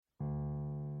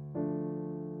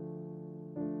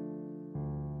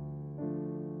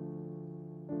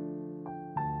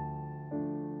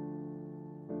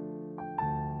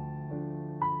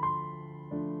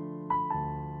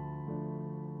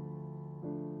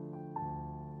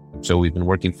So we've been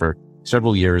working for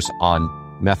several years on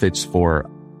methods for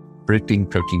predicting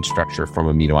protein structure from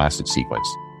amino acid sequence.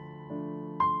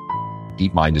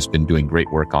 DeepMind has been doing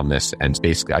great work on this. And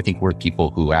basically, I think we're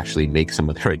people who actually make some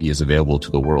of their ideas available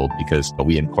to the world because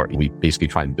we basically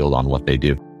try and build on what they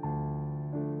do.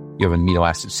 You have an amino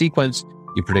acid sequence,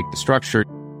 you predict the structure.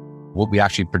 What we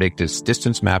actually predict is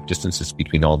distance map, distances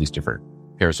between all these different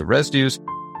pairs of residues.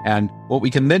 And what we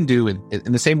can then do in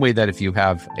the same way that if you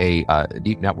have a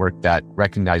deep network that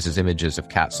recognizes images of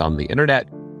cats on the internet,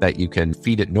 that you can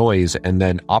feed it noise and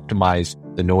then optimize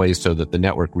the noise so that the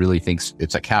network really thinks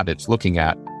it's a cat it's looking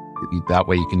at. That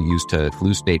way you can use to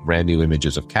hallucinate brand new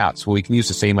images of cats. Well, we can use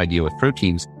the same idea with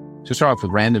proteins to start off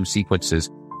with random sequences,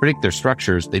 predict their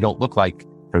structures. They don't look like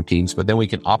proteins, but then we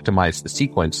can optimize the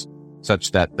sequence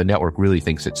such that the network really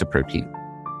thinks it's a protein.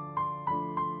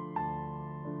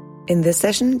 In this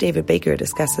session, David Baker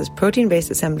discusses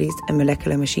protein-based assemblies and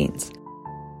molecular machines.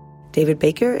 David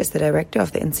Baker is the director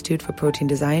of the Institute for Protein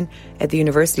Design at the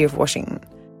University of Washington.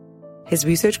 His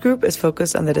research group is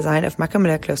focused on the design of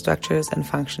macromolecular structures and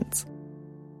functions.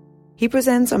 He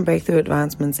presents on breakthrough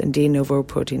advancements in de novo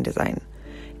protein design.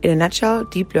 In a nutshell,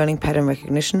 deep learning pattern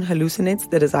recognition hallucinates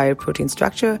the desired protein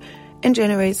structure and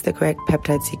generates the correct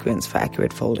peptide sequence for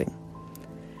accurate folding.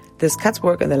 This cuts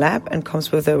work in the lab and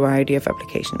comes with a variety of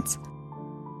applications.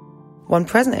 One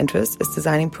present interest is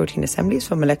designing protein assemblies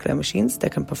for molecular machines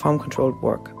that can perform controlled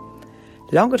work.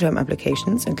 Longer-term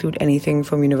applications include anything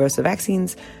from universal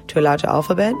vaccines to a larger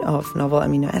alphabet of novel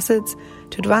amino acids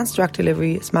to advanced drug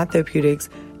delivery, smart therapeutics,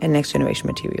 and next-generation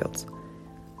materials.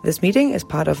 This meeting is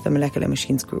part of the Molecular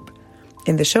Machines group.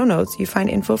 In the show notes, you find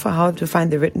info for how to find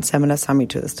the written seminar summary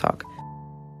to this talk.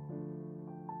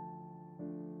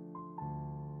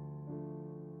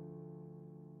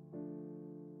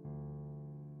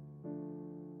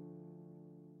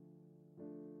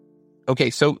 Okay,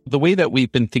 so the way that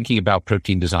we've been thinking about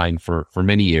protein design for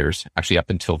many years, actually up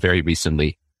until very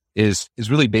recently, is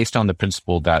really based on the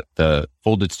principle that the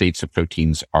folded states of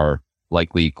proteins are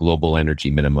likely global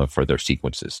energy minima for their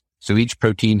sequences. So each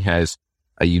protein has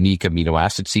a unique amino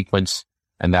acid sequence,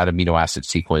 and that amino acid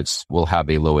sequence will have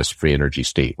a lowest free energy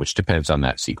state, which depends on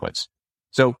that sequence.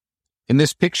 So in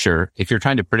this picture, if you're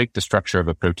trying to predict the structure of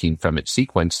a protein from its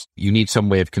sequence, you need some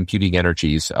way of computing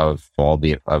energies of all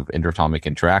the interatomic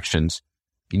interactions.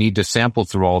 You need to sample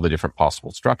through all the different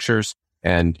possible structures,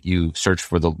 and you search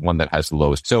for the one that has the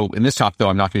lowest. So in this talk, though,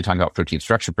 I'm not going to be talking about protein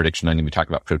structure prediction. I'm going to be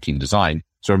talking about protein design.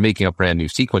 So we're making up brand new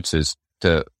sequences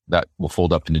that will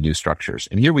fold up into new structures.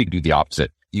 And here we do the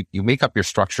opposite. You make up your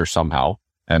structure somehow,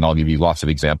 and I'll give you lots of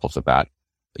examples of that.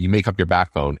 You make up your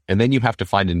backbone, and then you have to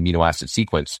find an amino acid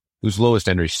sequence whose lowest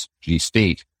energy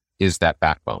state is that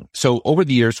backbone. So over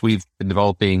the years, we've been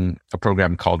developing a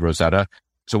program called Rosetta.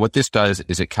 So what this does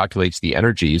is it calculates the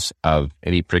energies of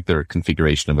any particular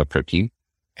configuration of a protein,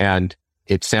 and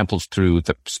it samples through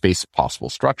the space of possible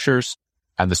structures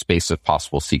and the space of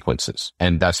possible sequences.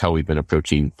 And that's how we've been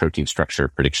approaching protein structure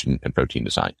prediction and protein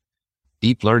design.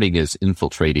 Deep learning is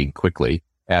infiltrating quickly.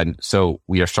 And so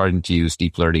we are starting to use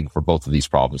deep learning for both of these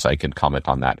problems. I can comment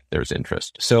on that if there's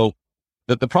interest. So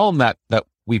the problem that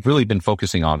we've really been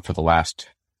focusing on for the last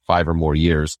 5 or more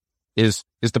years is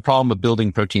the problem of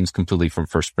building proteins completely from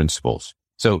first principles.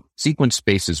 So sequence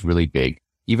space is really big.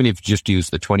 Even if you just use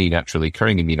the 20 naturally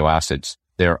occurring amino acids,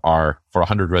 there are, for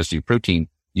 100 residue protein,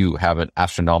 you have an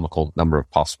astronomical number of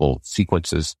possible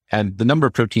sequences. And the number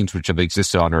of proteins which have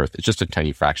existed on Earth is just a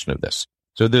tiny fraction of this.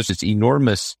 So there's this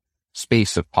enormous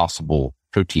space of possible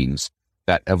proteins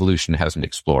that evolution hasn't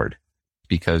explored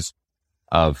because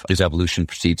of as evolution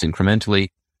proceeds incrementally.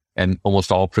 And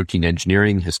almost all protein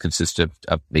engineering has consisted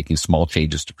of making small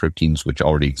changes to proteins which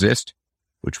already exist,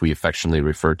 which we affectionately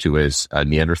refer to as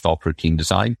Neanderthal protein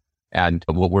design. And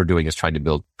what we're doing is trying to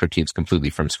build proteins completely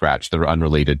from scratch that are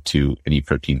unrelated to any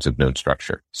proteins of known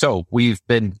structure. So we've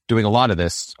been doing a lot of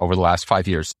this over the last 5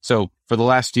 years. So for the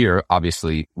last year,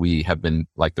 obviously, we have been,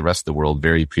 like the rest of the world,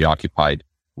 very preoccupied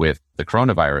with the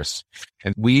coronavirus.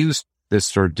 And we use this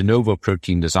sort of de novo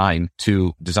protein design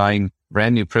to design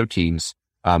brand new proteins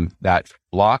that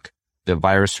block the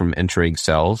virus from entering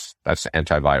cells, that's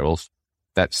antivirals,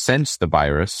 that sense the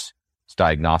virus, it's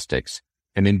diagnostics,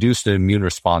 and induce an immune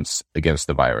response against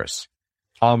the virus.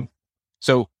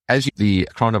 So as the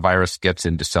coronavirus gets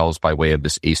into cells by way of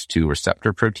this ACE2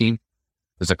 receptor protein,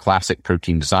 there's a classic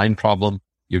protein design problem.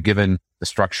 You're given the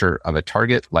structure of a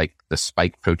target, like the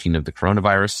spike protein of the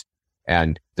coronavirus,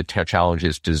 and the challenge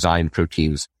is to design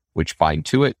proteins which bind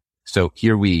to it. So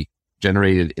here we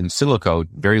generated in silico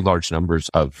very large numbers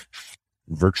of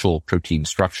virtual protein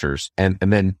structures and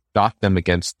then dock them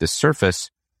against this surface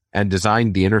and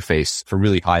designed the interface for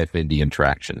really high affinity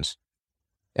interactions.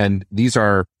 And these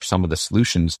are some of the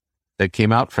solutions that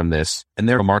came out from this. And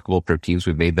they're remarkable proteins.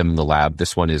 We've made them in the lab.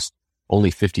 This one is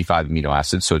only 55 amino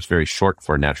acids, so it's very short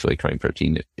for a naturally occurring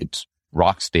protein. It's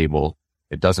rock stable.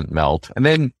 It doesn't melt.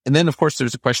 And then of course,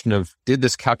 there's a question of, did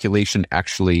this calculation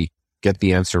actually get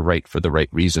the answer right for the right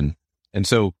reason? And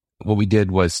so what we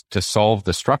did was to solve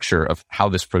the structure of how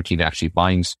this protein actually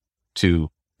binds to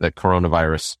the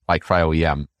coronavirus by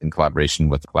cryo-EM in collaboration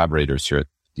with collaborators here at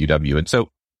UW. And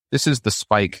so this is the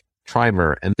spike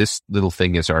trimer, and this little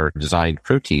thing is our designed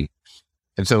protein.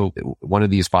 And so one of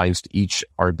these binds to each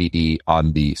RBD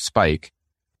on the spike.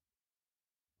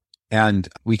 And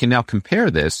we can now compare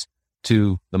this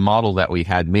to the model that we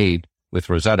had made with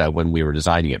Rosetta when we were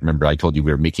designing it. Remember, I told you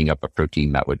we were making up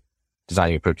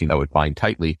designing a protein that would bind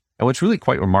tightly. And what's really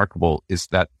quite remarkable is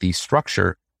that the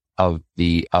structure of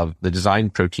the design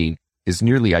protein is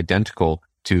nearly identical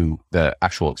to the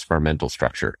actual experimental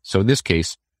structure. So in this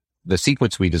case, the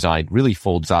sequence we designed really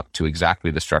folds up to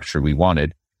exactly the structure we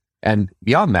wanted. And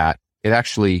beyond that, it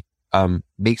actually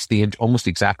makes almost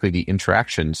exactly the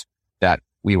interactions that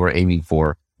we were aiming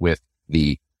for with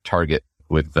the target,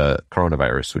 with the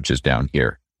coronavirus, which is down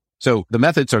here. So the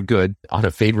methods are good on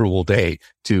a favorable day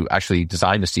to actually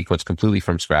design a sequence completely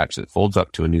from scratch that folds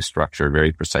up to a new structure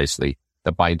very precisely,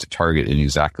 that binds a target in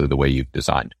exactly the way you've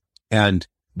designed. And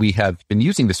we have been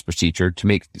using this procedure to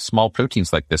make small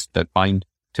proteins like this that bind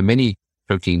to many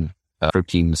proteins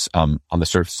on the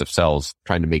surface of cells,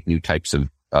 trying to make new types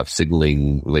of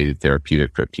signaling-related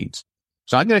therapeutic proteins.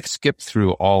 So I'm going to skip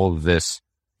through all of this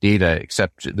data,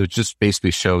 except it just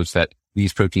basically shows that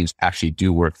these proteins actually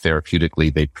do work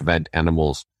therapeutically. They prevent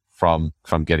animals from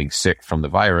getting sick from the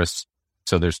virus.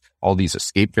 So there's all these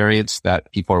escape variants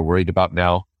that people are worried about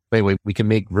now. But anyway, we can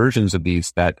make versions of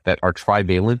these that are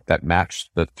trivalent, that match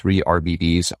the 3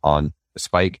 RBDs on the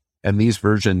spike. And these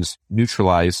versions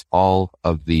neutralize all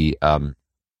of the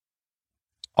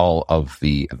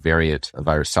variant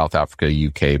virus, South Africa,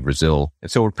 UK, Brazil. And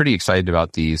so we're pretty excited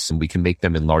about these, and we can make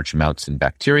them in large amounts in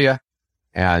bacteria,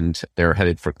 and they're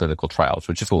headed for clinical trials,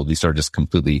 which is cool. These are just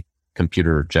completely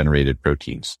computer generated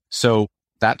proteins. So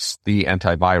that's the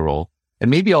antiviral.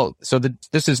 And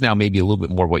this is now maybe a little bit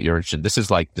more what you're interested in. This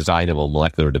is like design of a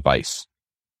molecular device.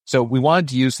 So we wanted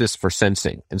to use this for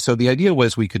sensing. And so the idea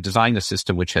was we could design a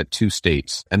system which had 2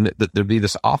 states, and there'd be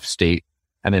this off state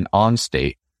and an on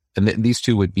state. And these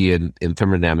two would be in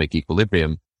thermodynamic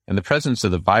equilibrium. And the presence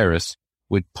of the virus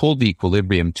would pull the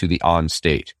equilibrium to the on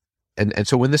state. And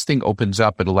so when this thing opens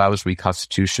up, it allows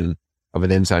reconstitution of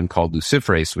an enzyme called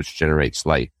luciferase, which generates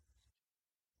light.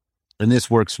 And this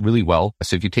works really well.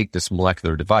 So if you take this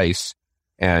molecular device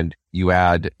and you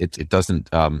add, it doesn't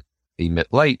emit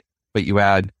light, but you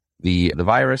add the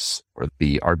virus or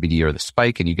the RBD or the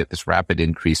spike, and you get this rapid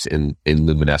increase in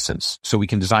luminescence. So we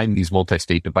can design these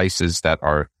multi-state devices that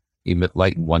emit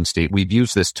light in one state. We've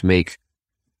used this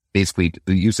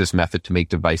use this method to make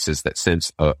devices that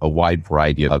sense a wide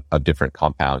variety of different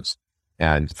compounds.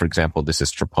 And for example, this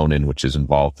is troponin, which is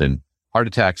involved in heart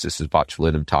attacks. This is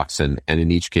botulinum toxin. And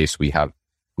in each case, we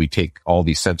take all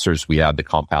these sensors, we add the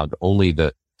compound, only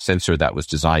the sensor that was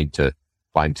designed to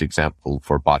bind, for example,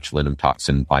 for botulinum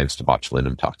toxin binds to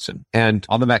botulinum toxin. And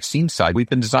on the vaccine side, we've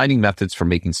been designing methods for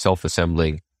making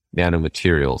self-assembling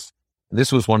nanomaterials.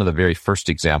 This was one of the very first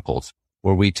examples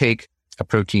where we take a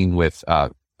protein with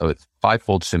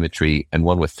 5-fold symmetry and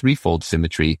one with 3-fold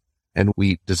symmetry, and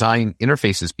we design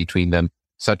interfaces between them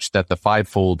such that the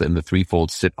 5-fold and the 3-fold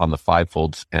sit on the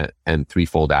 5-fold and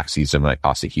 3-fold axes of an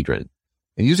icosahedron.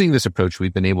 And using this approach,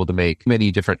 we've been able to make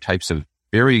many different types of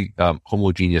very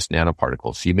homogeneous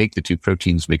nanoparticles. So you make the 2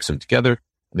 proteins, mix them together,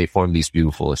 and they form these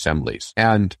beautiful assemblies.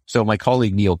 And so my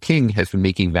colleague Neil King has been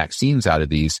making vaccines out of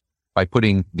these by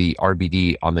putting the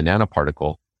RBD on the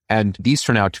nanoparticle. And these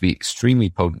turn out to be extremely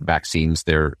potent vaccines.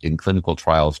 They're in clinical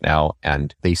trials now,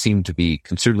 and they seem to be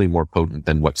considerably more potent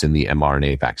than what's in the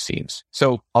mRNA vaccines.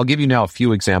 So I'll give you now a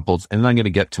few examples, and then I'm going to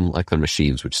get to molecular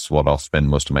machines, which is what I'll spend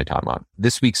most of my time on.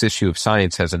 This week's issue of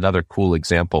Science has another cool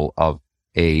example of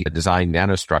a design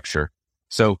nanostructure.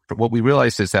 So what we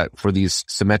realized is that for these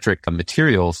symmetric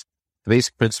materials, the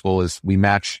basic principle is we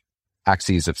match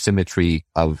axes of symmetry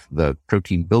of the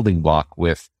protein building block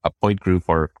with a point group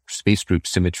or space group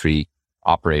symmetry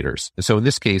operators. And so in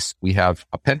this case, we have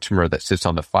a pentamer that sits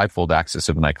on the 5-fold axis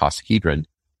of an icosahedron.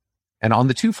 And on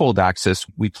the 2-fold axis,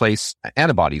 we place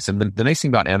antibodies. And the nice thing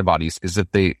about antibodies is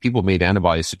that people made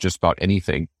antibodies to just about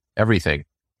anything, everything.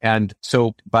 And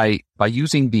so by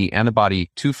using the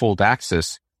antibody 2-fold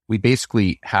axis, we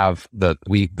basically have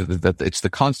it's the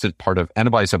constant part of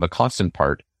antibodies have a constant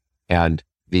part, and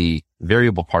the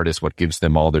variable part is what gives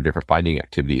them all their different binding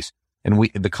activities. And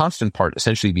the constant part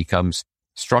essentially becomes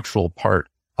structural part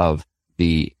of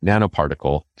the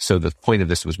nanoparticle. So the point of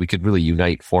this was we could really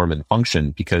unite form and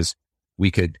function, because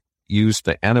we could use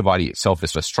the antibody itself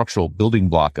as a structural building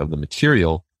block of the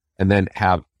material, and then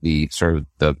have the sort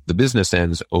of the business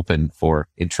ends open for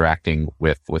interacting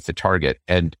with the target.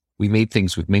 And we made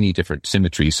things with many different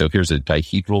symmetries. So here's a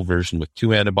dihedral version with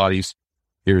 2 antibodies.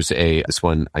 Here's this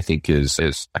one I think is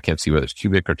I can't see whether it's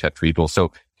cubic or tetrahedral.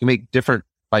 So you make different,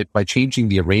 by changing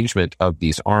the arrangement of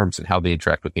these arms and how they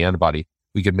interact with the antibody,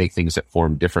 we could make things that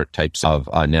form different types of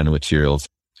nanomaterials.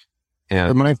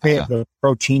 And when I say the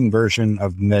protein version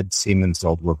of Siemens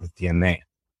old work with DNA.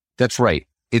 That's right.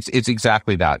 It's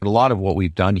exactly that. A lot of what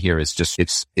we've done here is just,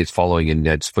 it's following in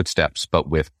Ned's footsteps, but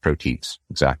with proteins.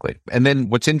 Exactly. And then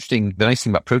what's interesting, the nice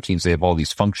thing about proteins, they have all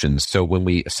these functions. So when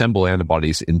we assemble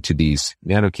antibodies into these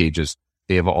nanocages,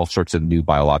 they have all sorts of new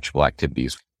biological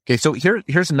activities. Okay. So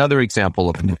here's another example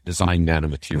of a design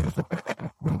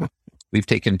nanomaterial. We've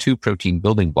taken 2 protein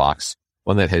building blocks,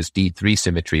 one that has D3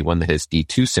 symmetry, one that has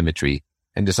D2 symmetry,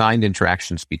 and designed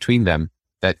interactions between them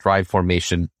that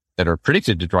are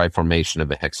predicted to drive formation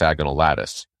of a hexagonal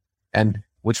lattice. And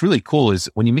what's really cool is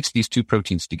when you mix these 2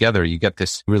 proteins together, you get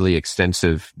this really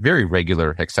extensive, very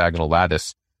regular hexagonal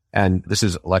lattice. And this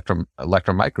is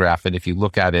electromicrograph. And if you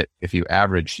look at it, if you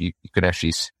average, you could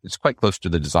actually, it's quite close to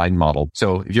the design model.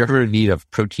 So if you're ever in need of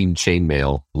protein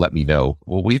chainmail, let me know.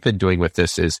 What we've been doing with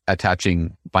this is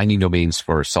attaching binding domains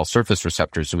for cell surface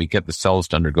receptors, and we get the cells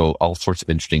to undergo all sorts of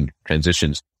interesting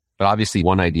transitions. But obviously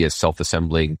one idea is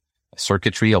self-assembling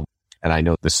circuitry. And I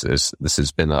know this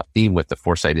has been a theme with the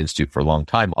Foresight Institute for a long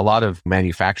time. A lot of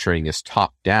manufacturing is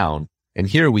top down. And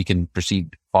here we can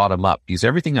proceed bottom up, because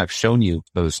everything I've shown you,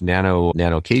 those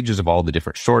nano cages of all the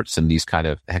different shorts and these kind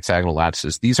of hexagonal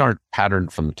lattices, these aren't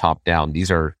patterned from the top down.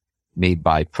 These are made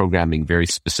by programming very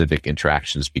specific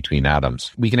interactions between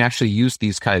atoms. We can actually use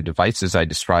these kind of devices I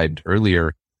described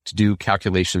earlier to do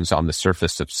calculations on the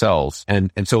surface of cells.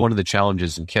 And so one of the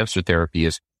challenges in cancer therapy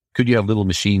is, could you have little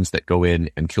machines that go in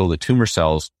and kill the tumor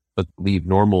cells, but leave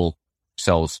normal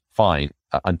cells fine,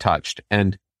 untouched?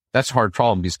 And that's a hard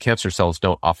problem, because cancer cells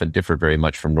don't often differ very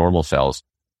much from normal cells.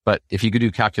 But if you could do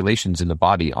calculations in the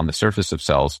body on the surface of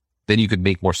cells, then you could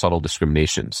make more subtle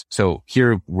discriminations. So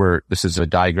here this is a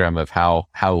diagram of how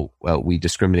we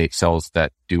discriminate cells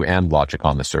that do AND logic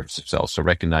on the surface of cells. So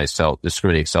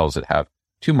discriminate cells that have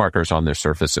 2 markers on their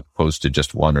surface as opposed to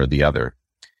just one or the other.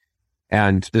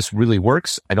 And this really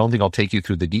works. I don't think I'll take you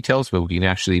through the details, but we can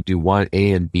actually do one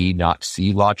A and B, not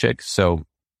C logic. So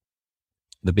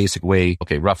the basic way,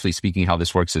 roughly speaking, how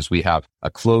this works is we have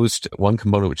one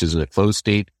component, which is in a closed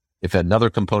state. If another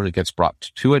component gets brought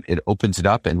to it, it opens it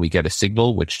up and we get a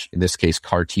signal, which in this case,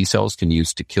 CAR T cells can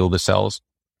use to kill the cells.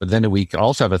 But then we can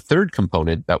also have a third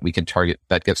component that we can target,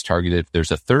 that gets targeted if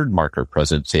there's a third marker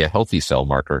present, say a healthy cell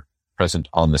marker present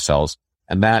on the cells,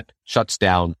 and that shuts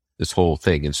down this whole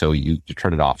thing. And so you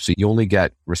turn it off. So you only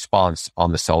get response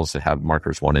on the cells that have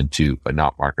markers 1 and 2, but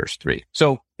not markers 3.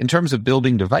 So in terms of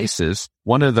building devices,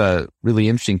 one of the really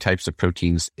interesting types of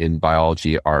proteins in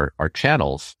biology are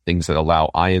channels, things that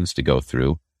allow ions to go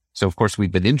through. So of course,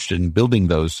 we've been interested in building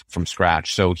those from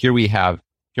scratch. So here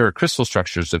are crystal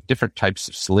structures of different types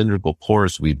of cylindrical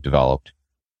pores we've developed.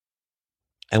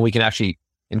 And we can actually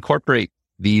incorporate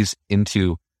these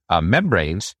into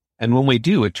membranes. And when we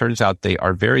do, it turns out they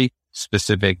are very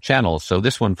specific channels. So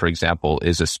this one, for example,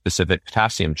 is a specific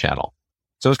potassium channel.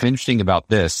 So what's interesting about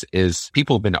this is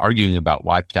people have been arguing about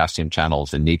why potassium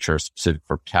channels in nature are specific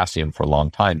for potassium for a long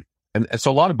time. And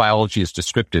so a lot of biology is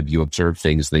descriptive. You observe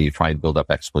things, then you try and build up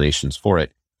explanations for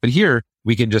it. But here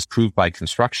we can just prove by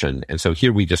construction. And so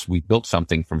here we built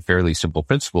something from fairly simple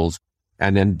principles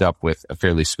and ended up with a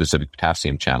fairly specific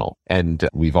potassium channel. And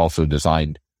we've also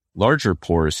designed larger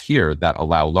pores here that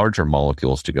allow larger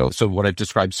molecules to go. So what I've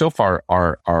described so far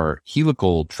are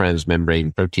helical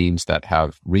transmembrane proteins that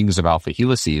have rings of alpha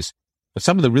helices. But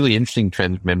some of the really interesting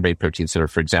transmembrane proteins that are,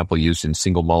 for example, used in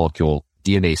single molecule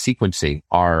DNA sequencing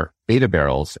are beta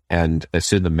barrels and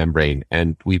acidic membrane.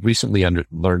 And we've recently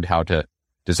learned how to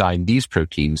design these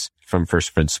proteins from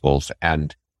first principles.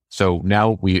 And so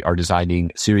now we are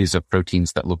designing a series of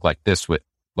proteins that look like this with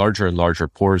larger and larger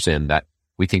pores in that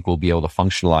we think we'll be able to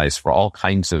functionalize for all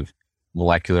kinds of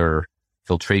molecular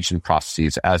filtration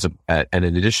processes and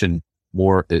in addition,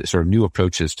 more sort of new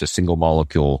approaches to single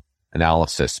molecule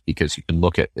analysis, because you can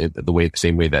look at it the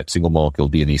same way that single molecule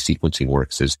DNA sequencing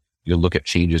works is you can look at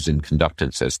changes in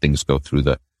conductance as things go through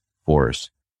the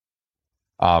pores.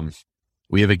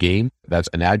 We have a game that's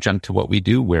an adjunct to what we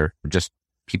do where we're just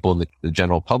people in the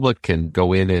general public can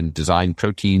go in and design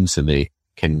proteins, and they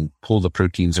can pull the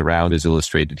proteins around as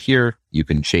illustrated here. You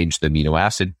can change the amino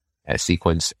acid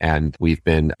sequence. And we've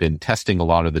been testing a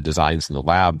lot of the designs in the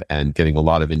lab and getting a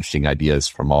lot of interesting ideas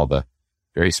from all the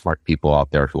very smart people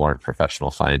out there who aren't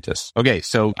professional scientists. Okay,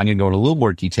 so I'm going to go into a little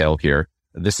more detail here.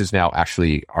 This is now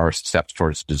actually our steps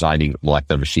towards designing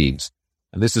molecular machines.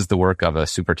 And this is the work of a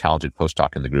super talented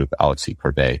postdoc in the group, Alexis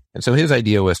Courbet. And so his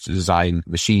idea was to design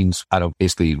machines out of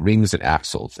basically rings and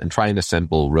axles and try and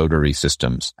assemble rotary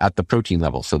systems at the protein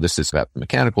level. So this is at the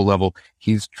mechanical level.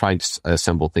 He's trying to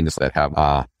assemble things that have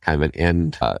kind of an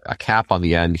end, a cap on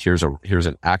the end. Here's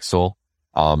an axle.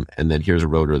 And then here's a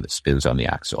rotor that spins on the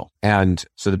axle. And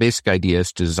so the basic idea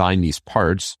is to design these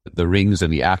parts, the rings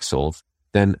and the axles,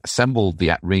 then assemble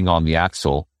the ring on the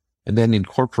axle, and then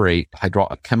incorporate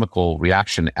a chemical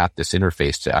reaction at this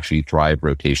interface to actually drive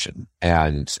rotation.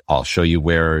 And I'll show you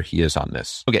where he is on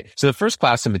this. Okay, so the first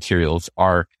class of materials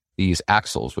are these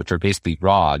axles, which are basically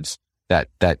rods that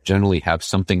generally have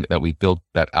something that we built,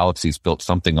 that Alexis built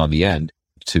something on the end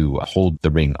to hold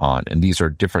the ring on. And these are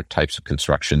different types of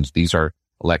constructions. These are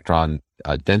electron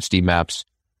density maps,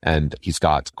 and he's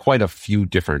got quite a few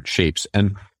different shapes.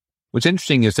 And what's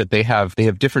interesting is that they have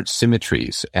different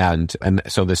symmetries, and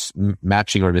so this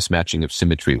matching or mismatching of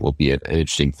symmetry will be an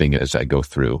interesting thing as I go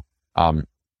through.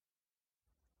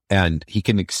 And he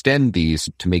can extend these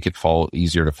to make it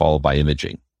easier to follow by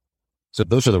imaging. So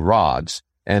those are the rods,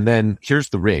 and then here's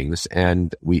the rings.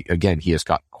 And he has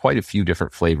got quite a few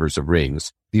different flavors of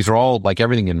rings. These are all, like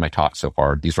everything in my talk so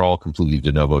far, these are all completely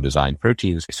de novo designed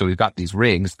proteins. So we've got these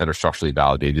rings that are structurally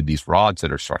validated, these rods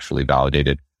that are structurally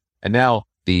validated, and now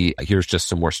here's just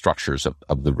some more structures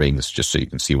of the rings, just so you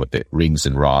can see what the rings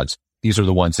and rods. These are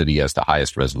the ones that he has the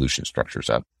highest resolution structures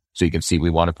of. So you can see we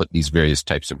want to put these various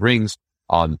types of rings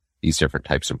on these different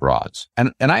types of rods.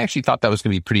 And I actually thought that was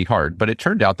going to be pretty hard, but it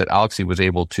turned out that Alexis was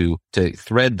able to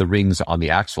thread the rings on the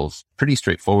axles pretty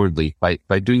straightforwardly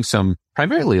by doing some,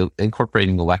 primarily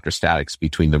incorporating electrostatics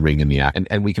between the ring and the axle.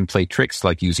 And we can play tricks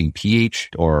like using pH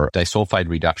or disulfide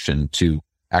reduction to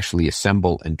actually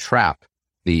assemble and trap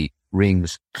the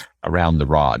rings around the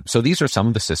rod. So these are some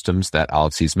of the systems that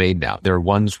Alexis made now. There are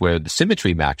ones where the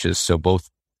symmetry matches. So both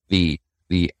the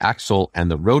axle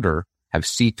and the rotor have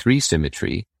C3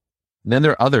 symmetry. And then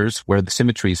there are others where the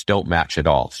symmetries don't match at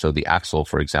all. So the axle,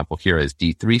 for example, here has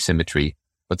D3 symmetry,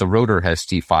 but the rotor has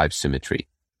C5 symmetry.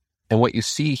 And what you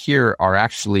see here are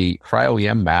actually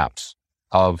cryo-EM maps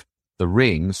of the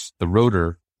rings, the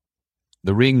rotor,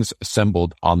 the rings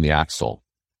assembled on the axle.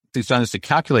 What he's done is to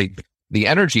calculate the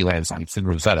energy landscapes in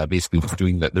Rosetta, basically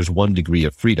doing that. There's 1 degree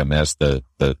of freedom as the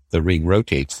ring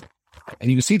rotates.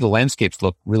 And you can see the landscapes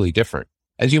look really different.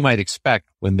 As you might expect,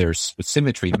 when there's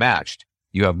symmetry matched,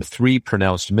 you have 3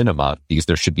 pronounced minima, because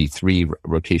there should be 3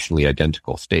 rotationally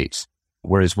identical states.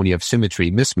 Whereas when you have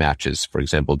symmetry mismatches, for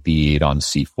example, D8 on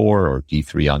C4 or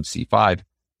D3 on C5,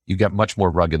 you get much more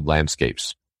rugged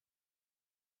landscapes.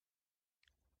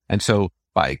 And so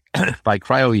by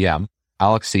cryo-EM,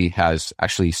 Alexis has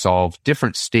actually solved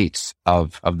different states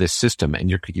of this system, and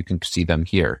you can see them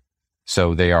here.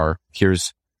 So they are,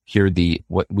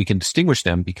 what we can distinguish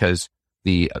them because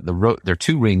there are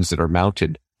 2 rings that are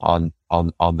mounted on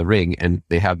the ring, and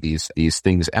they have these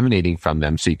things emanating from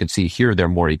them. So you can see here they're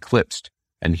more eclipsed,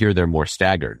 and here they're more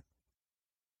staggered.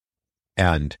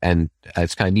 And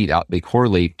it's kind of neat. They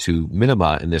correlate to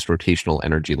minima in this rotational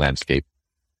energy landscape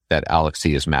that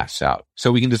Alexis has mapped out.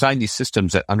 So we can design these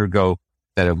systems that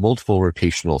have multiple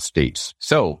rotational states.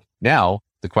 So now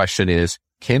the question is,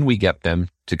 can we get them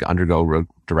to undergo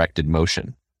directed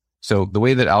motion? So the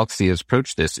way that Alexis has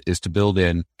approached this is to build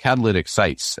in catalytic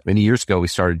sites. Many years ago, we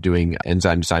started doing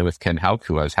enzyme design with Ken Hauk,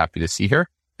 who I was happy to see here.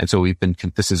 And so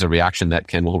this is a reaction that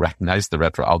Ken will recognize, the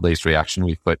retroaldase reaction.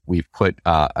 We've put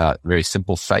a very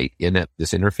simple site in it,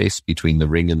 this interface between the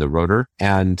ring and the rotor.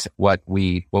 And what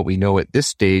we know at this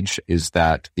stage is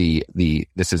that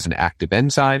this is an active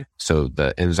enzyme. So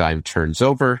the enzyme turns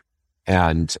over,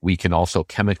 and we can also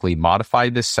chemically modify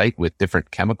this site with different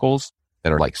chemicals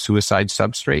that are like suicide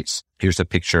substrates. Here's a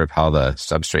picture of how the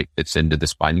substrate fits into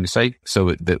this binding site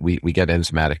so that we get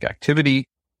enzymatic activity.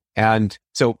 And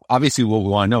so obviously what we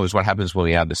want to know is what happens when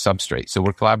we add the substrate. So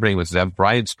we're collaborating with Zev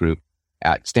Bryant's group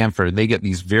at Stanford, and they get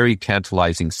these very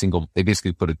tantalizing they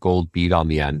basically put a gold bead on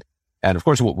the end. And of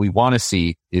course, what we want to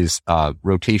see is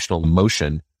rotational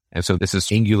motion. And so this is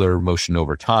angular motion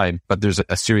over time, but there's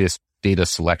a serious data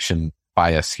selection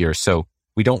bias here. So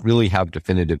we don't really have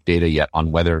definitive data yet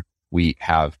on whether we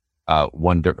have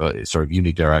sort of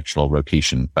unidirectional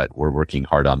rotation, but we're working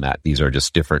hard on that. These are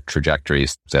just different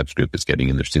trajectories Zeb's group is getting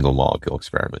in their single molecule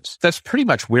experiments. That's pretty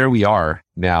much where we are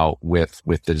now with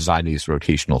the design of these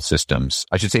rotational systems.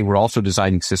 I should say we're also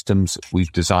designing systems.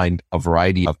 We've designed a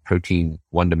variety of protein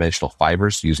one-dimensional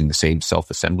fibers using the same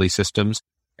self-assembly systems.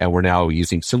 And we're now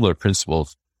using similar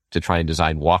principles to try and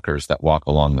design walkers that walk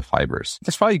along the fibers.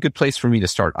 That's probably a good place for me to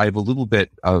start. I have a little bit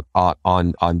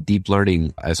on deep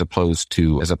learning as applied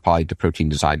to protein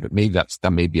design, but maybe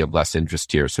that may be of less interest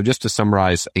here. So just to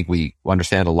summarize, I think we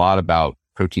understand a lot about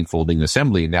protein folding and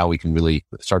assembly, and now we can really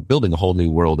start building a whole new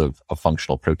world of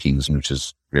functional proteins, which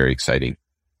is very exciting.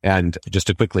 And just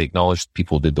to quickly acknowledge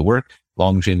people who did the work,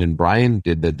 Longjin and Brian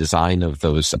did the design of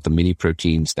the mini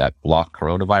proteins that block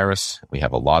coronavirus. We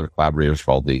have a lot of collaborators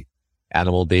for all the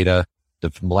animal data,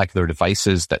 the molecular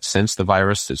devices that sense the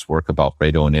virus, this work about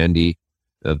Fredo and Andy,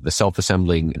 the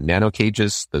self-assembling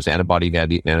nanocages, those antibody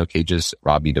nanocages,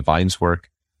 Robbie Devine's work,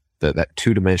 that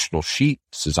two-dimensional sheet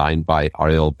designed by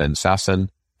Ariel Ben-Sasson,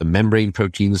 the membrane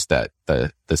proteins that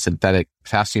the synthetic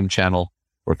potassium channel,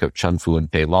 work of Chun-Fu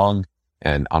and Pei Long,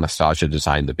 and Anastasia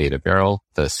designed the beta barrel.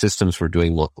 The systems for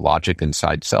doing logic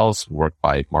inside cells, work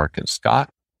by Mark and Scott.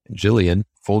 And Jillian,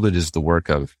 folded is the work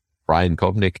of Brian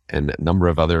Kovnik and a number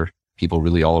of other people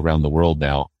really all around the world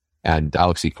now. And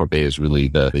Alexis Corbet is really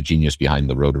the genius behind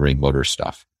the rotary motor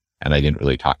stuff. And I didn't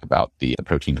really talk about the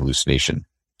protein hallucination.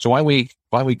 So why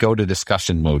don't we go to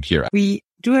discussion mode here? We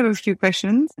do have a few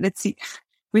questions. Let's see.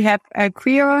 We have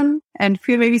Creon, and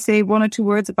Creon, maybe say one or two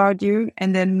words about you,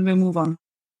 and then we'll move on.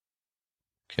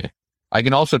 Okay. I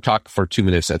can also talk for 2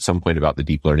 minutes at some point about the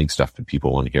deep learning stuff that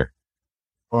people want to hear.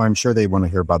 Oh, I'm sure they want to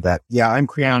hear about that. Yeah, I'm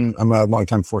Creon. I'm a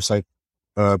longtime Foresight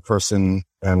person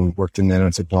and worked in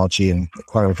nanotechnology and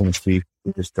acquired from 3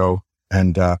 years ago.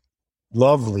 And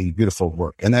lovely, beautiful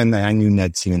work. And then I knew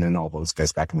Ned Seaman and all those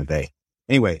guys back in the day.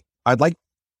 Anyway, I'd like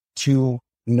to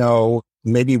know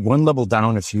maybe one level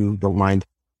down, if you don't mind,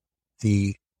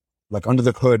 under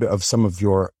the hood of some of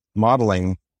your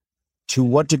modeling. To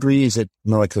what degree is it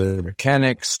molecular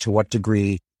mechanics? To what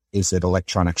degree is it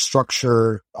electronic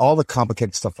structure? All the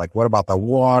complicated stuff, like what about the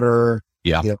water?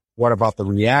 Yeah. What about the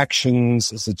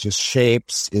reactions? Is it just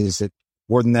shapes? Is it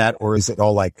more than that? Or is it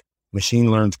all like machine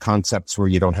learned concepts where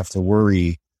you don't have to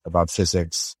worry about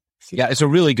physics? Yeah, it's a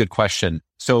really good question.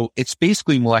 So it's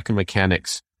basically molecular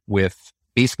mechanics with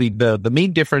basically the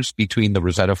main difference between the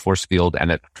Rosetta force field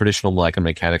and a traditional molecular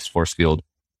mechanics force field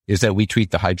is that we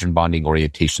treat the hydrogen bonding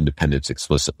orientation dependence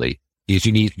explicitly. Because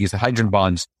the hydrogen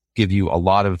bonds give you a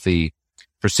lot of the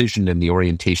precision and the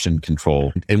orientation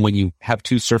control. And when you have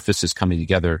two surfaces coming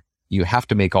together, you have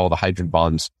to make all the hydrogen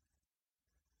bonds,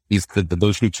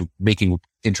 those groups making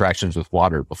interactions with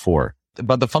water before.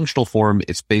 But the functional form,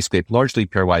 it's basically largely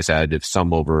pairwise additive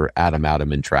sum over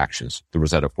atom-atom interactions, the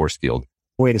Rosetta force field.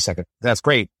 Wait a second. That's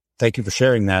great. Thank you for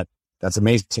sharing that. That's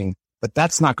amazing. But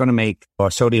that's not going to make a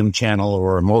sodium channel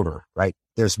or a motor, right?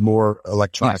 There's more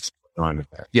electronics going on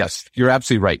there. Yes, you're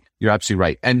absolutely right. You're absolutely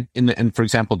right. And for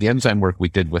example, the enzyme work we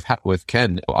did with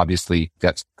Ken obviously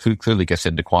clearly gets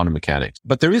into quantum mechanics.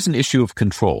 But there is an issue of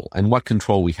control and what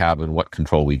control we have and what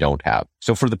control we don't have.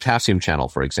 So for the potassium channel,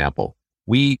 for example,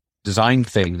 we designed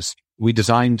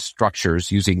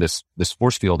structures using this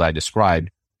force field I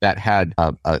described that had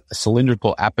a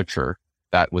cylindrical aperture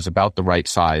that was about the right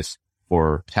size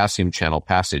for potassium channel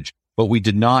passage, but we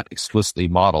did not explicitly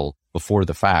model before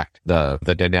the fact the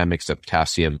dynamics of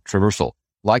potassium traversal.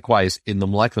 Likewise, in the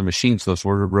molecular machines, those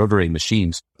rotary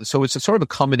machines, so it's a sort of a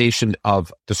combination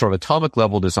of the sort of atomic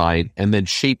level design and then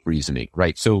shape reasoning,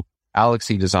 right? So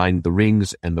Alexei designed the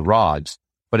rings and the rods,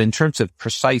 but in terms of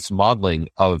precise modeling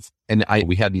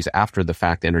we had these after the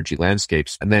fact energy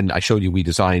landscapes, and then I showed you we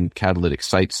designed catalytic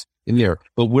sites in there,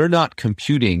 but we're not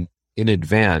computing in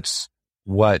advance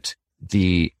we're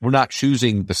not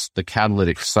choosing the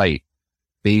catalytic site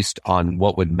based on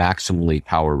what would maximally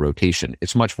power rotation.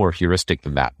 It's much more heuristic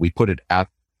than that. We put it at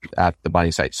the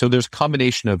binding site. So there's a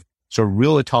combination of sort of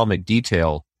real atomic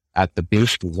detail at the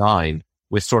base design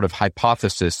with sort of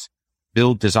hypothesis,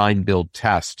 build, design, build,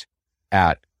 test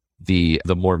at the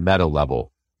more meta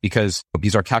level, because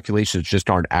these our calculations just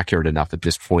aren't accurate enough at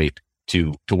this point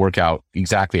to work out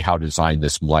exactly how to design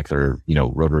this molecular,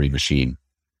 rotary machine.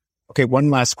 Okay, one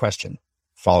last question,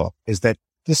 follow-up, is that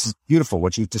this is beautiful,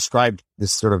 what you've described,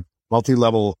 this sort of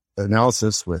multi-level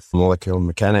analysis with molecular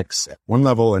mechanics at one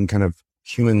level and kind of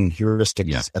human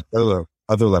heuristics at the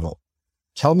other level.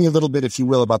 Tell me a little bit, if you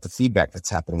will, about the feedback that's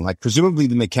happening. Like, presumably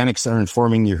the mechanics are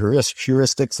informing your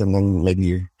heuristics, and then maybe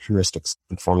your heuristics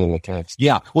informing the mechanics.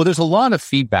 Yeah, well, there's a lot of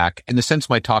feedback. In the sense,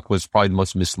 my talk was probably the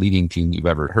most misleading thing you've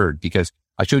ever heard, because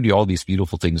I showed you all these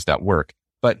beautiful things that work,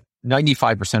 but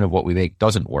 95% of what we make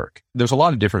doesn't work. There's a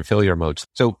lot of different failure modes.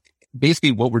 So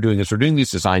basically what we're doing is we're doing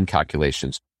these design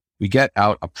calculations. We get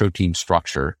out a protein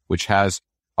structure, which has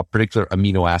a particular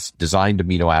designed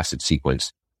amino acid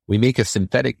sequence. We make a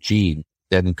synthetic gene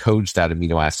that encodes that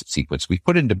amino acid sequence. We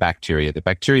put it into bacteria. The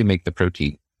bacteria make the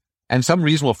protein. And some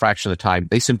reasonable fraction of the time,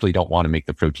 they simply don't want to make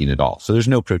the protein at all. So there's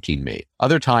no protein made.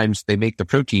 Other times they make the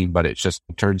protein, but it just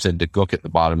turns into gook at the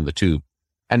bottom of the tube.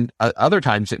 And other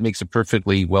times it makes a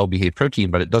perfectly well-behaved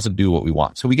protein, but it doesn't do what we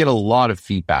want. So we get a lot of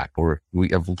feedback, or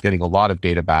we are getting a lot of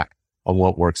data back on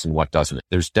what works and what doesn't.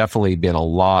 There's definitely been a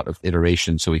lot of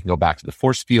iteration. So we can go back to the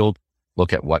force field,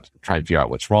 look at try and figure out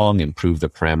what's wrong, improve the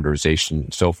parameterization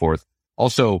and so forth.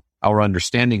 Also, our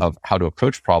understanding of how to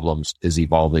approach problems is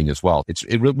evolving as well.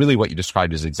 Really what you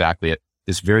described is exactly it.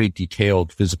 This very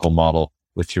detailed physical model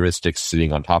with heuristics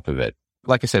sitting on top of it.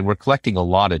 Like I said, we're collecting a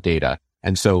lot of data.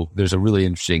 And so there's a really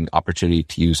interesting opportunity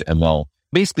to use ML.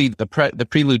 Basically, the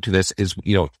prelude to this is,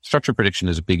 structure prediction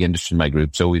is a big industry in my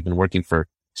group. So we've been working for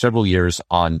several years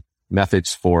on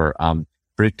methods for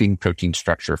predicting protein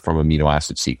structure from amino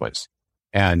acid sequence.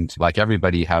 And like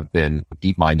everybody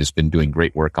DeepMind has been doing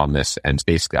great work on this. And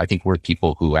basically, I think we're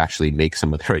people who actually make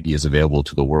some of their ideas available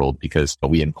to the world because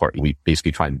we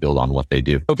basically try and build on what they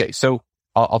do. Okay, so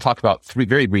I'll talk about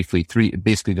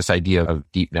basically this idea of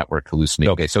deep network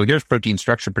hallucination. Okay, so here's protein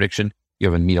structure prediction. You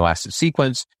have an amino acid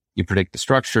sequence. You predict the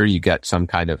structure. You get some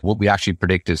kind of, what we actually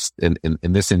predict is, in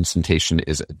this instantation,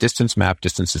 is a distance map,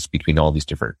 distances between all these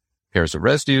different pairs of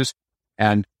residues.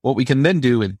 And what we can then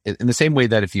do in the same way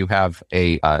that if you have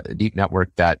a deep network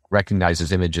that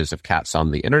recognizes images of cats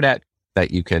on the internet,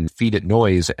 that you can feed it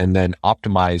noise and then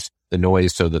optimize the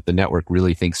noise so that the network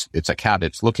really thinks it's a cat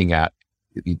it's looking at.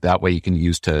 That way you can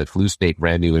use to hallucinate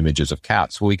brand new images of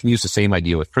cats. Well, we can use the same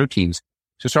idea with proteins.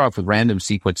 So start off with random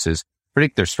sequences,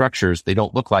 predict their structures. They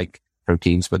don't look like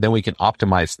proteins, but then we can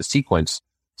optimize the sequence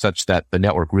such that the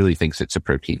network really thinks it's a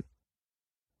protein.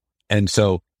 And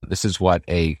so this is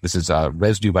a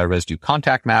residue by residue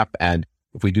contact map. And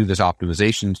if we do this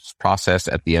optimization process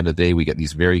at the end of the day, we get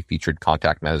these very featured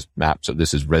contact maps. So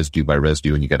this is residue by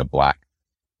residue, and you get a black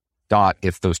dot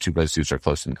if those two residues are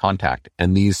close in contact.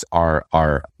 And these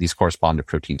these correspond to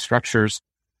protein structures.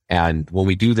 And when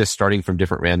we do this, starting from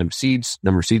different random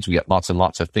number of seeds, we get lots and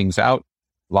lots of things out,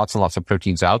 lots and lots of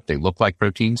proteins out. They look like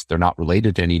proteins. They're not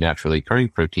related to any naturally occurring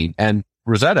protein. And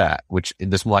Rosetta, which in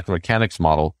this molecular mechanics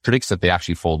model, predicts that they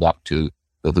actually fold up to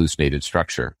the hallucinated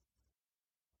structure.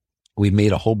 We've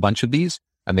made a whole bunch of these,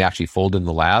 and they actually fold in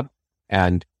the lab.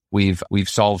 And we've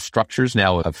solved structures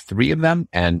now of 3 of them.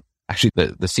 And actually,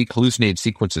 the hallucinated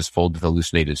sequences fold to the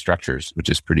hallucinated structures, which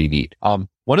is pretty neat.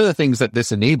 One of the things that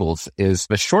this enables is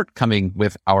a shortcoming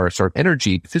with our sort of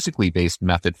energy, physically based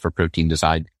method for protein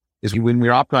design is when we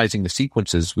were optimizing the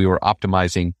sequences, we were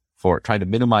optimizing for trying to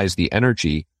minimize the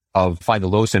energy of find the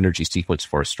lowest energy sequence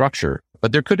for a structure.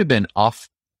 But there could have been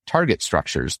off-target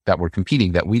structures that were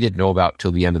competing that we didn't know about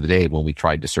till the end of the day when we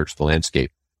tried to search the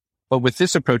landscape. But with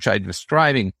this approach I'm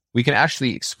describing, we can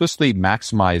actually explicitly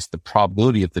maximize the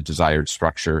probability of the desired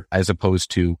structure as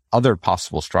opposed to other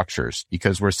possible structures,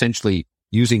 because we're essentially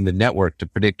using the network to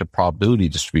predict a probability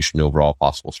distribution over all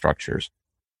possible structures.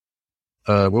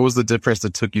 What was the difference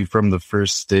that took you from the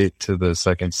first state to the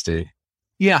second state?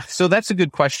 Yeah, so that's a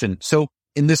good question. So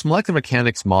in this molecular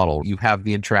mechanics model, you have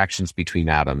the interactions between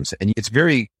atoms, and it's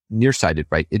very nearsighted,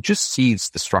 right? It just sees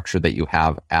the structure that you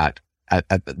have at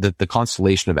the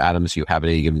constellation of atoms you have at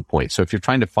any given point. So if you're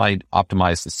trying to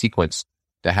optimize the sequence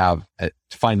to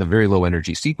find the very low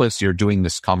energy sequence, you're doing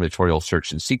this combinatorial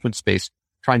search in sequence space,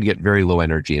 trying to get very low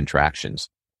energy interactions.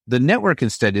 The network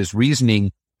instead is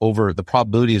reasoning over the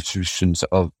probability distributions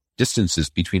of distances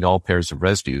between all pairs of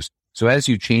residues. So as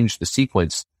you change the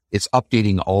sequence, it's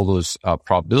updating all those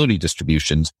probability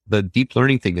distributions. The deep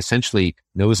learning thing essentially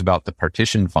knows about the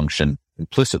partition function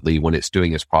implicitly when it's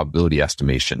doing its probability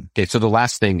estimation. Okay, so the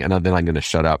last thing, and then I'm going to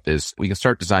shut up, is we can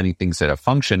start designing things that have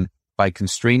function by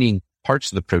constraining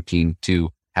parts of the protein to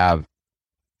have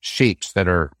shapes that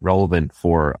are relevant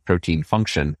for protein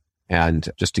function. And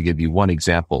just to give you one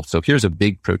example, so here's a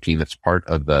big protein that's part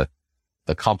of the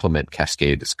complement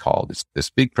cascade is called. It's this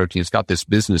big protein. It's got this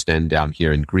business end down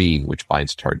here in green, which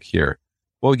binds target here.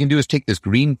 What we can do is take this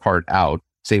green part out,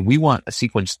 say we want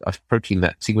a protein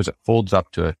that folds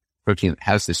up to a protein that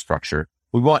has this structure.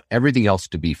 We want everything else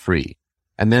to be free.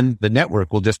 And then the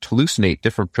network will just hallucinate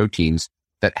different proteins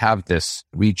that have this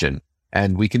region.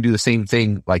 And we can do the same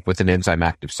thing like with an enzyme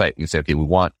active site. We can say, okay, we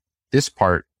want this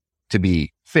part to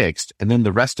be fixed, and then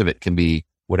the rest of it can be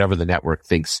whatever the network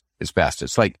thinks is best.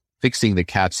 It's like fixing the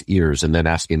cat's ears and then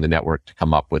asking the network to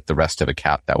come up with the rest of a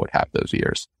cat that would have those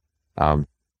ears. So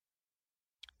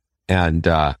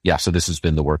this has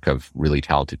been the work of really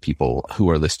talented people who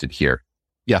are listed here.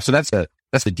 Yeah, so that's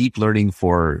the deep learning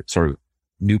for sort of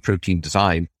new protein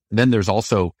design. And then there's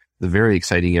also the very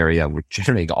exciting area. We're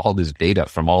generating all this data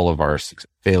from all of our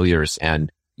failures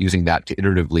and using that to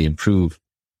iteratively improve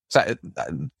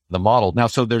the model. Now,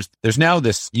 so there's now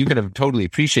this, you can totally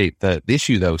appreciate the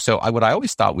issue though. So what I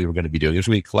always thought we were going to be doing is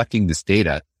really collecting this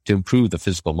data to improve the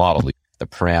physical model, the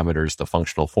parameters, the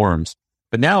functional forms.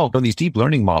 But now on these deep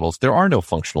learning models, there are no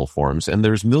functional forms and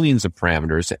there's millions of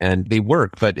parameters and they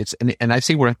work, but and I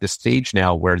say we're at this stage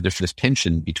now where there's this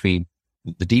tension between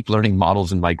the deep learning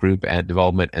models in my group and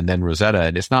development and then Rosetta.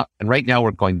 And right now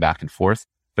we're going back and forth,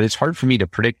 but it's hard for me to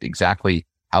predict exactly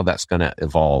how that's going to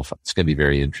evolve. It's going to be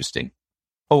very interesting.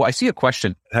 Oh, I see a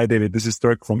question. Hi, David. This is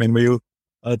Dirk from NYU.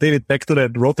 David, back to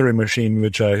that rotary machine,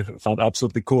 which I found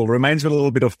absolutely cool. Reminds me a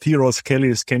little bit of T. Ross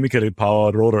Kelly's chemically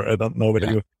powered rotor. I don't know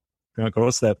whether you come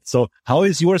across that. So how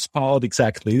is yours powered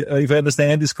exactly? If I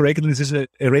understand this correctly, this is a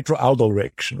retro-Aldo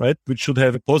reaction, right? Which should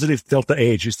have a positive delta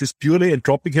H. Is this purely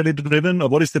entropically driven or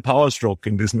what is the power stroke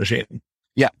in this machine?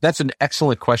 Yeah, that's an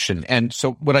excellent question. And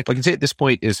so what I can say at this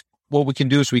point is what we can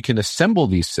do is we can assemble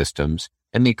these systems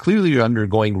and they clearly are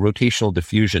undergoing rotational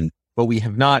diffusion, but we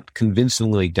have not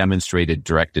convincingly demonstrated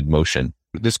directed motion.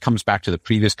 This comes back to the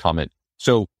previous comment.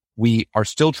 So we are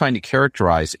still trying to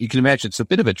characterize, you can imagine it's a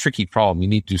bit of a tricky problem. You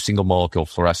need to do single molecule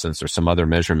fluorescence or some other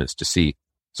measurements to see.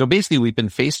 So basically we've been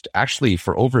faced actually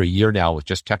for over a year now with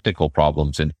just technical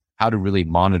problems and how to really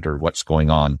monitor what's going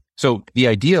on. So the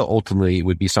idea ultimately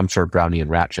would be some sort of Brownian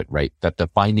ratchet, right? That the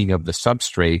binding of the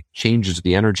substrate changes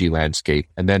the energy landscape.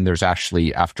 And then there's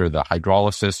actually, after the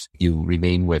hydrolysis, you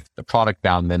remain with the product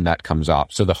bound, then that comes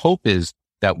off. So the hope is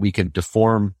that we can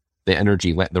deform the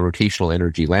rotational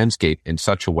energy landscape in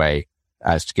such a way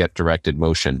as to get directed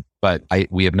motion. But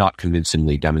we have not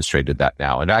convincingly demonstrated that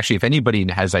now. And actually, if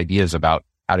anybody has ideas about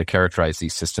how to characterize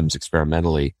these systems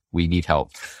experimentally, we need help.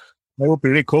 It would be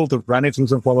really cool to run it through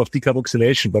some form of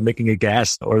decarboxylation by making a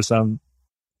gas or something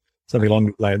along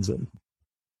the lines.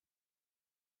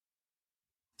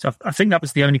 So I think that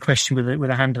was the only question with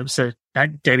a hand up. So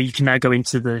David, you can now go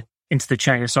into the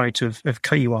chain. Sorry to have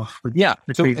cut you off.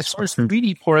 So as far as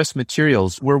 3D porous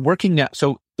materials, we're working now.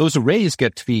 So those arrays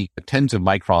get to be tens of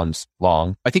microns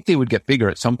long. I think they would get bigger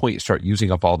at some point. You start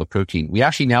using up all the protein. We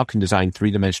actually now can design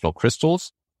 3-dimensional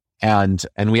crystals. And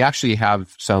we actually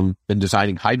have been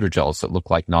designing hydrogels that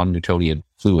look like non-Newtonian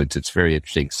fluids. It's very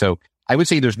interesting. So I would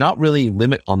say there's not really a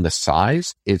limit on the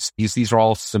size. These are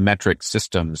all symmetric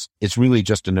systems. It's really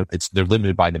just they're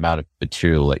limited by the amount of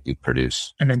material that you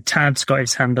produce. And then Tad's got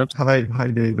his hand up. Hi,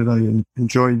 David. I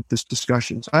enjoyed this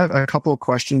discussion. So I have a couple of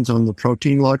questions on the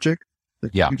protein logic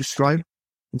that you described.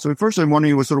 And so first I'm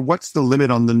wondering what's the limit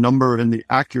on the number and the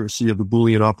accuracy of the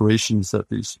Boolean operations that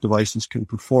these devices can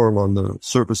perform on the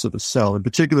surface of a cell? In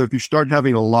particular, if you start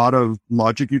having a lot of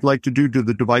logic you'd like to do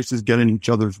the devices get in each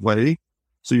other's way?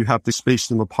 So you have to space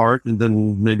them apart and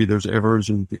then maybe there's errors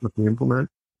in what they implement.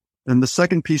 And the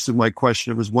second piece of my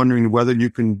question, I was wondering whether you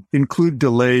can include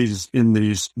delays in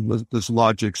this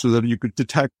logic so that you could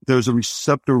detect there's a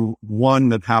receptor 1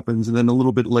 that happens and then a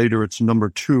little bit later it's number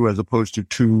 2 as opposed to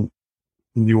 2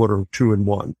 in the order of 2 and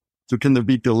 1. So can there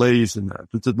be delays in that?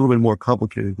 It's a little bit more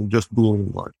complicated than just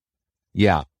Boolean logic.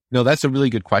 Yeah. No, that's a really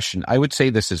good question. I would say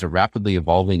this is a rapidly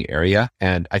evolving area.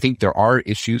 And I think there are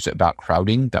issues about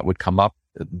crowding that would come up.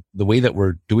 The way that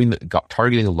we're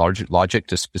targeting a large logic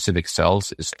to specific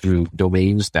cells is through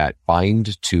domains that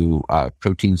bind to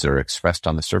proteins that are expressed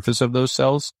on the surface of those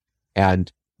cells. And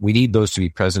we need those to be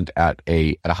present at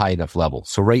a high enough level.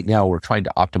 So right now we're trying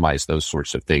to optimize those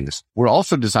sorts of things. We're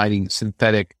also designing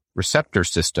synthetic receptor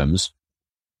systems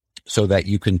so that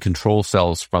you can control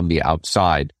cells from the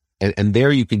outside. And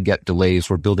there you can get delays.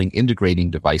 We're building integrating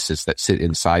devices that sit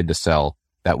inside the cell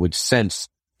that would sense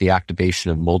the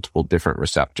activation of multiple different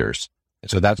receptors.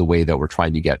 And so that's the way that we're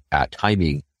trying to get at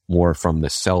timing more from the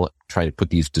cell, trying to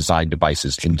put these design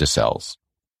devices into cells.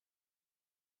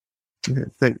 Okay,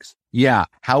 thanks. Yeah.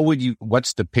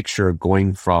 What's the picture of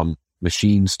going from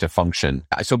machines to function?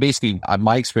 So basically,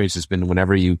 my experience has been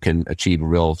whenever you can achieve a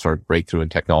real sort of breakthrough in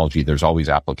technology, there's always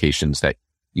applications that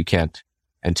you can't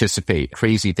anticipate.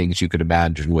 Crazy things you could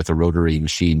imagine with a rotary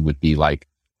machine would be like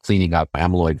cleaning up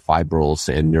amyloid fibrils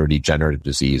and neurodegenerative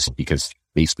disease, because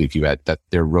basically if you had that,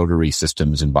 there are rotary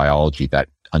systems in biology that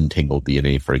untangle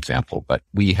DNA, for example, but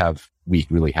we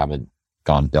really haven't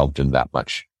delved into that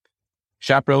much.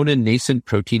 chaperone and nascent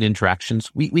protein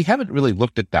interactions, we haven't really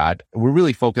looked at that. We're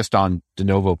really focused on de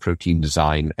novo protein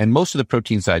design. And most of the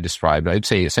proteins that I described, I'd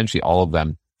say essentially all of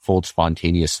them fold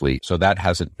spontaneously. So that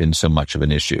hasn't been so much of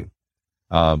an issue.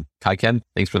 Kai-Ken,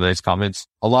 thanks for the nice comments.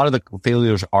 A lot of the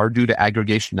failures are due to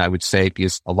aggregation, I would say,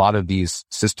 because a lot of these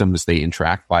systems, they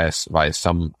interact via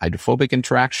some hydrophobic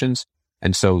interactions.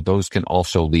 And so those can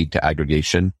also lead to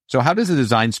aggregation. So how does the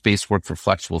design space work for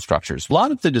flexible structures? A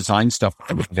lot of the design stuff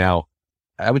now,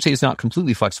 I would say, is not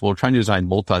completely flexible. We're trying to design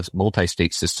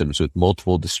multi-state systems with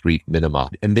multiple discrete minima.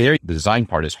 And there, the design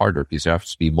part is harder because there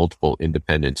has to be multiple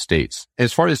independent states.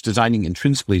 As far as designing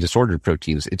intrinsically disordered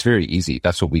proteins, it's very easy.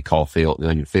 That's what we call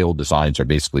failed designs are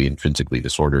basically intrinsically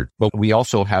disordered. But we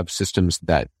also have systems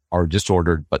that are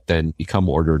disordered, but then become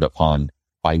ordered upon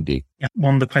binding. Yeah,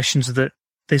 one of the questions that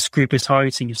this group is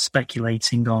targeting is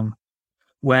speculating on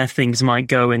where things might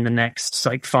go in the next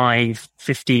 5,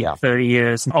 50, 30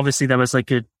 years. And obviously there was a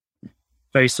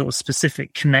very sort of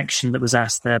specific connection that was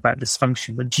asked there about this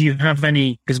function. But do you have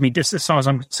any, because as far as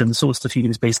I'm concerned, the sort of stuff you do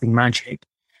is basically magic.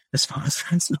 As far as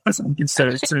I'm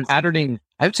concerned. So patterning,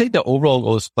 I would say the overall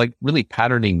goal is really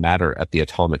patterning matter at the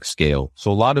atomic scale.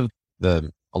 So a lot of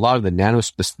the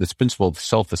this principle of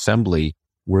self-assembly,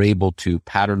 we're able to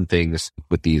pattern things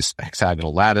with these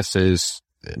hexagonal lattices,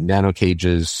 nano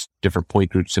cages, different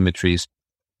point group symmetries.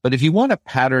 But if you want to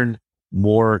pattern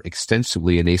more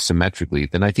extensively and asymmetrically,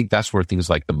 then I think that's where things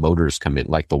like the motors come in,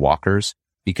 like the walkers,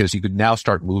 because you could now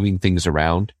start moving things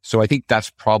around. So I think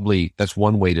that's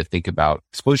one way to think about,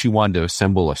 suppose you wanted to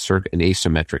assemble an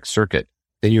asymmetric circuit,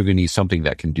 then you're going to need something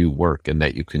that can do work and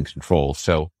that you can control.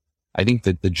 So I think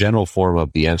that the general form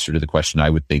of the answer to the question I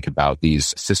would think about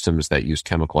these systems that use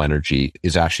chemical energy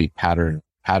is actually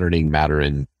patterning matter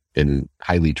in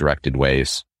highly directed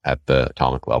ways at the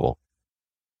atomic level.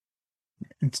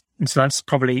 And so that's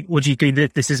probably, would you agree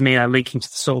that this is me linking to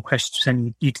the sort of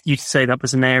question you'd say that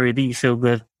was an area that you feel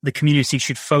the community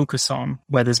should focus on,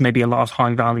 where there's maybe a lot of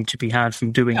high value to be had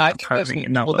from doing patterning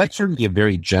in that way? That's certainly a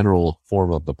very general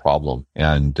form of the problem.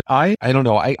 And I don't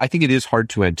know. I think it is hard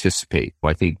to anticipate.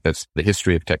 I think that's the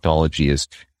history of technology is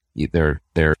there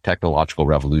are technological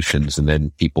revolutions and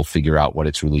then people figure out what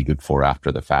it's really good for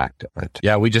after the fact. But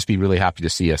yeah, we'd just be really happy to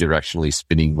see a directionally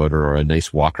spinning motor or a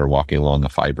nice walker walking along a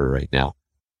fiber right now.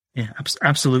 Yeah,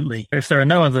 absolutely. If there are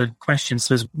no other questions,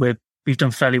 we've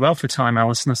done fairly well for time,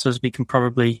 Alison. I suppose we can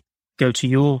probably go to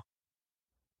your...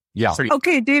 Yeah.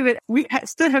 Okay, David, we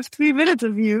still have 3 minutes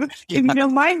of you. Yeah. If you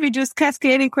don't mind, we just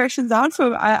cascading questions out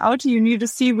to you and you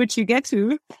just see which you get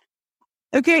to.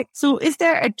 Okay, so is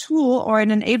there a tool or an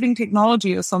enabling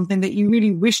technology or something that you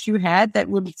really wish you had that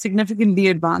would significantly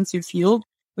advance your field?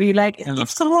 Where you're like, if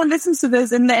someone listens to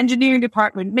this in the engineering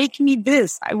department, make me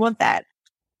this. I want that.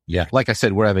 Yeah, like I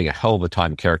said, we're having a hell of a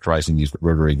time characterizing these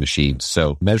rotary machines.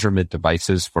 So measurement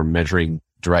devices for measuring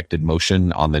directed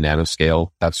motion on the nanoscale,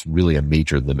 that's really a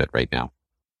major limit right now.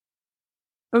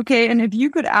 Okay, and if you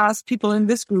could ask people in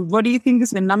this group, what do you think is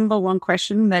the number one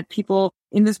question that people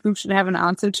in this group should have an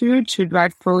answer to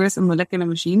drive progress in molecular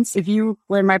machines? If you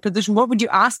were in my position, what would you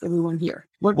ask everyone here?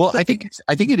 I think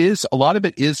it is, a lot of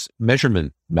it is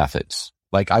measurement methods.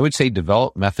 Like I would say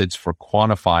develop methods for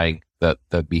quantifying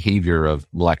the behavior of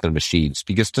molecular machines,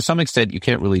 because to some extent you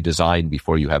can't really design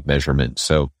before you have measurement.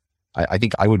 So I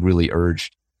think I would really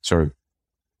urge sort of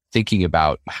thinking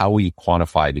about how we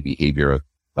quantify the behavior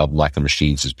of molecular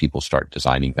machines as people start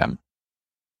designing them.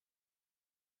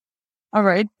 All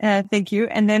right. Thank you.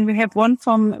 And then we have one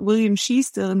from William Shee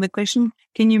still in the question.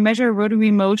 Can you measure rotary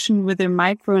motion with a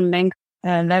micron length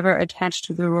lever attached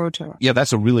to the rotor? Yeah,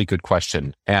 that's a really good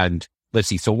question. And let's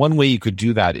see. So one way you could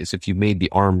do that is if you made the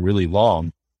arm really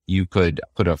long, you could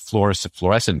put a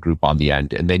fluorescent group on the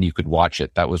end and then you could watch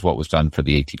it. That was what was done for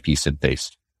the ATP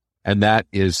synthase. And that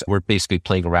is, we're basically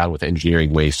playing around with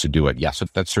engineering ways to do it. Yeah. So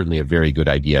that's certainly a very good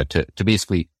idea to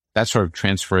basically, that's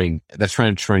transferring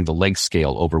the length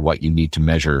scale over what you need to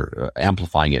measure,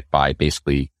 amplifying it by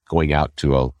basically going out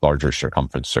to a larger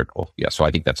circumference circle. Yeah. So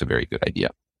I think that's a very good idea.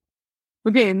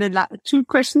 Okay, and the 2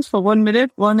 questions for 1 minute.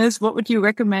 One is, what would you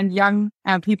recommend young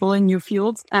people in your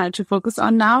fields to focus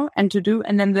on now and to do?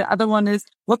 And then the other one is,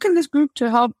 what can this group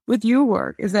to help with your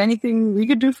work? Is there anything we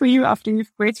could do for you after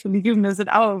you've gracefully given us an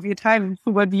hour of your time?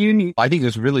 What do you need? I think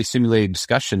there's a really simulated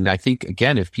discussion. I think,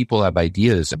 again, if people have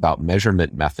ideas about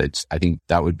measurement methods, I think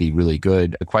that would be really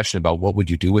good. The question about what would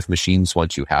you do with machines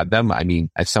once you had them? I mean,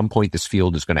 at some point, this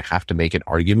field is going to have to make an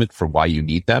argument for why you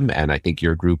need them. And I think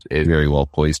your group is very well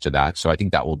poised to that. So I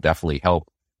think that will definitely help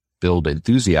build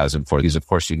enthusiasm for these. Of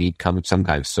course, you need some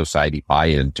kind of society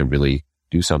buy-in to really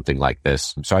do something like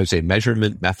this. So I would say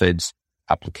measurement methods,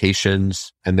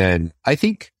 applications, and then I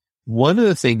think One of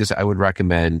the things I would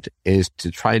recommend is to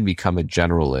try and become a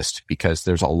generalist, because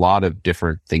there's a lot of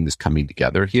different things coming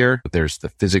together here. There's the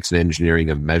physics and engineering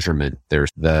of measurement.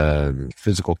 There's the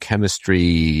physical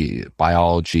chemistry,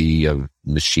 biology of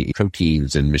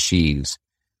proteins and machines.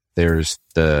 There's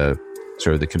the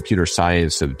sort of the computer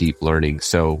science of deep learning.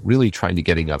 So really trying to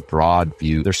getting a broad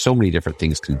view. There's so many different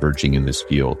things converging in this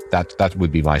field. That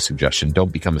would be my suggestion.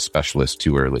 Don't become a specialist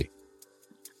too early.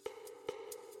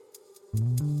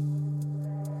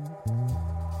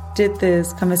 Did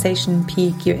this conversation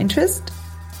pique your interest?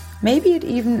 Maybe it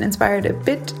even inspired a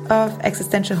bit of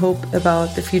existential hope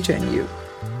about the future in you.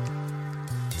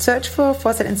 Search for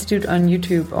Foresight Institute on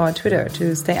YouTube or Twitter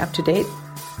to stay up to date,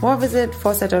 or visit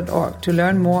foresight.org to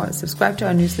learn more, subscribe to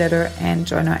our newsletter, and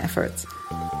join our efforts.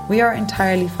 We are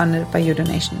entirely funded by your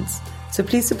donations, so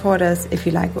please support us if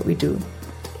you like what we do.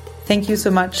 Thank you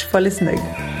so much for listening.